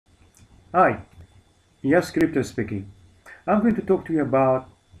Hi, yes, Crypto speaking. I'm going to talk to you about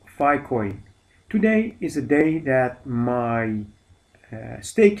Ficoin. Today is a day that my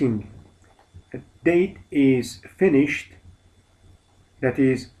staking date is finished. That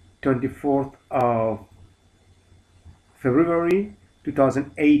is 24th of February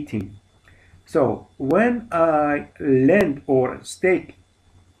 2018. So when I lend or stake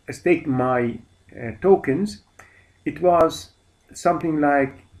my tokens, it was something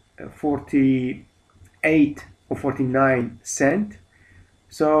like 48 or 49 cent.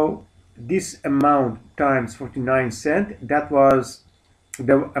 So this amount times 49 cent, that was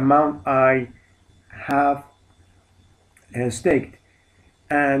the amount I have staked.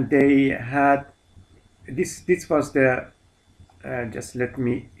 And they had this was the just let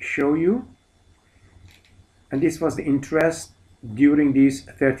me show you. And this was the interest during these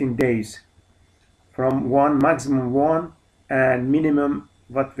 13 days, from one maximum one and minimum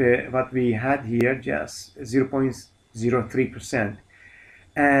what we had here, just 0.03%.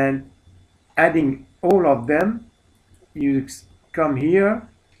 And adding all of them, you come here.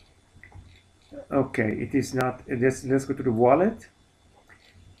 Okay, it is not. Let's go to the wallet.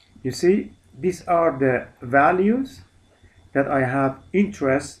 You see, these are the values that I have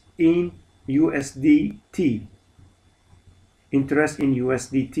interest in USDT. Interest in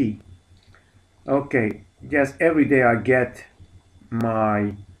USDT. Okay, just every day I get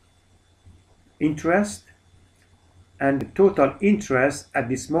my interest, and the total interest at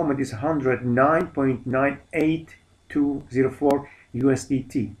this moment is 109.98204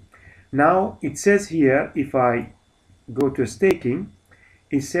 USDT. Now it says here, if I go to staking,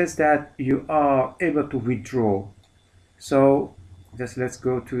 it says that you are able to withdraw. So just let's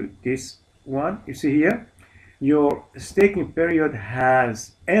go to this one. You see here, your staking period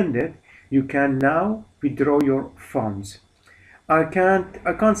has ended. You can now withdraw your funds. I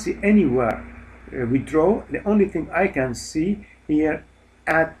can't see anywhere withdraw. The only thing I can see here,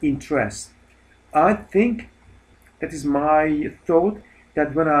 add interest. I think that is my thought,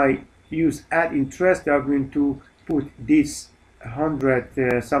 that when I use add interest, they are going to put this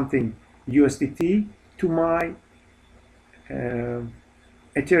 100 something USDT to my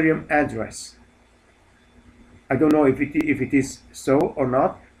Ethereum address. I don't know if it is so or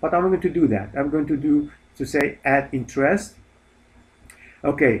not, but I'm going to do that. I'm going to say add interest.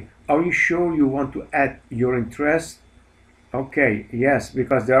 Okay, are you sure you want to add your interest? Okay, yes,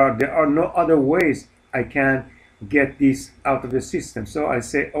 because there are no other ways I can get this out of the system. So I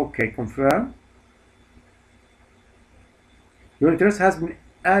say okay, confirm. Your interest has been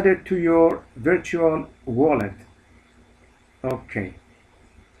added to your virtual wallet. Okay,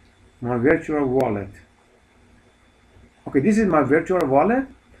 my virtual wallet. Okay, this is my virtual wallet,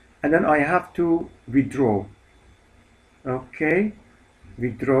 and then I have to withdraw. Okay,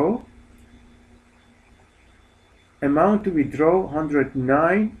 withdraw. Amount to withdraw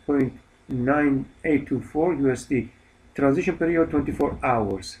 109.9824 USD. Transition period 24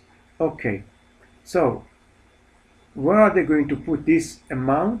 hours. Okay, so where are they going to put this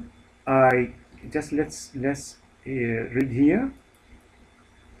amount? I just let's read here.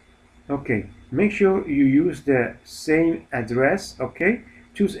 Okay, make sure you use the same address. Okay,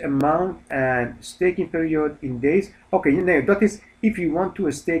 choose amount and staking period in days. Okay, you know, that is if you want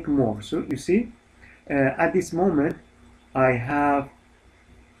to stake more. So you see, at this moment I have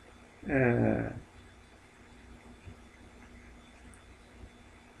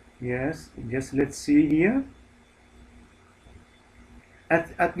yes, just let's see here.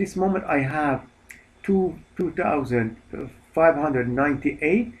 At this moment I have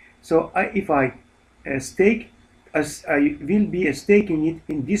 2,598. So if I stake, as I will be staking it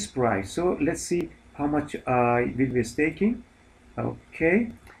in this price. So let's see how much I will be staking.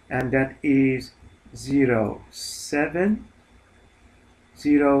 Okay, and that is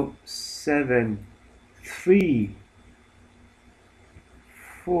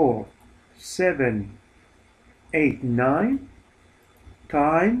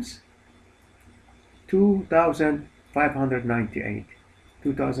times 2,598.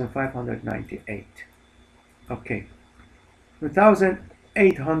 2,598. Okay,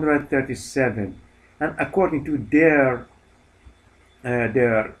 1,837. And according to their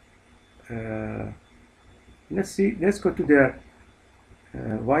let's see, let's go to their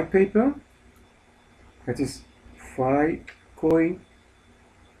white paper. That is Ficoin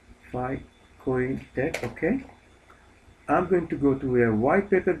Tech. Okay, I'm going to go to a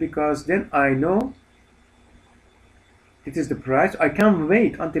white paper because then I know it is the price. I can't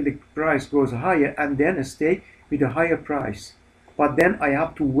wait until the price goes higher and then stake with a higher price. But then I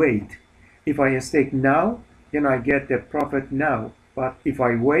have to wait. If I stake now, then I get the profit now. But if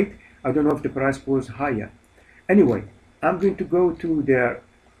I wait, I don't know if the price goes higher. Anyway, I'm going to go to their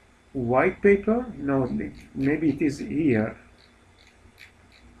white paper. No, maybe it is here.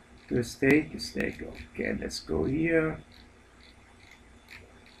 To stake. Okay, let's go here.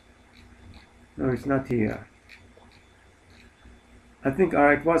 No, it's not here. I think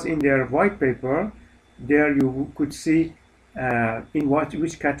it was in their white paper. There you could see in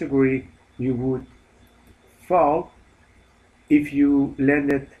which category you would fall if you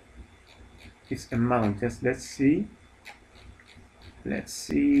lended this amount. Let's see. Let's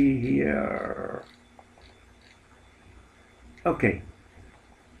see here. Okay.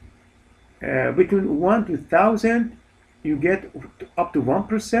 Between 1 to 1,000, you get up to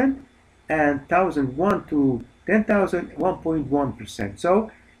 1%, and 1,001 to 10,000, 1.1%.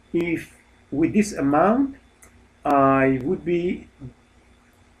 So if with this amount, I would be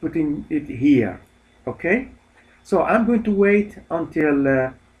putting it here. Okay. So I'm going to wait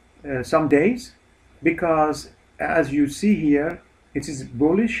until some days, because as you see here, it is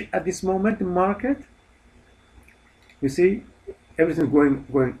bullish at this moment in the market. You see, everything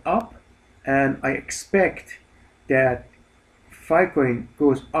going up, and I expect that Ficoin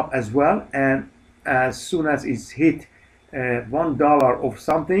goes up as well, and as soon as it's hit $1 of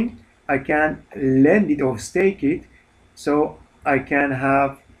something, I can lend it or stake it, so I can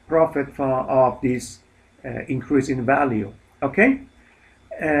have profit of this increase in value. Okay,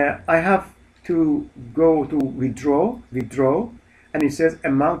 I have to go to withdraw, and it says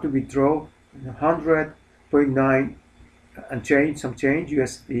amount to withdraw 100.9 and some change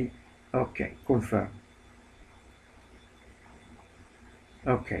USD. Okay, confirm.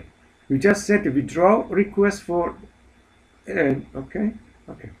 Okay, we just set the withdraw request for okay.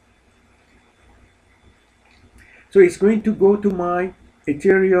 So it's going to go to my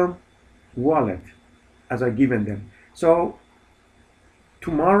Ethereum wallet as I given them. So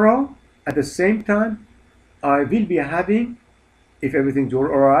tomorrow at the same time, I will be having, if everything's all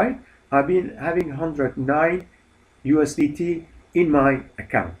right, I've been having 109 USDT in my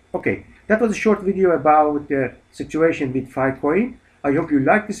account. Okay, that was a short video about the situation with Ficoin. I hope you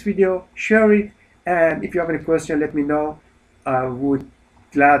like this video, share it, and if you have any question, let me know. I would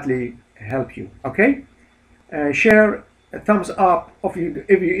gladly help you. Okay, share, a thumbs up.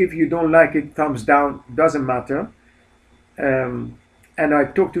 If you don't like it, thumbs down, doesn't matter. And I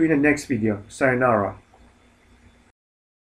talk to you in the next video. Sayonara.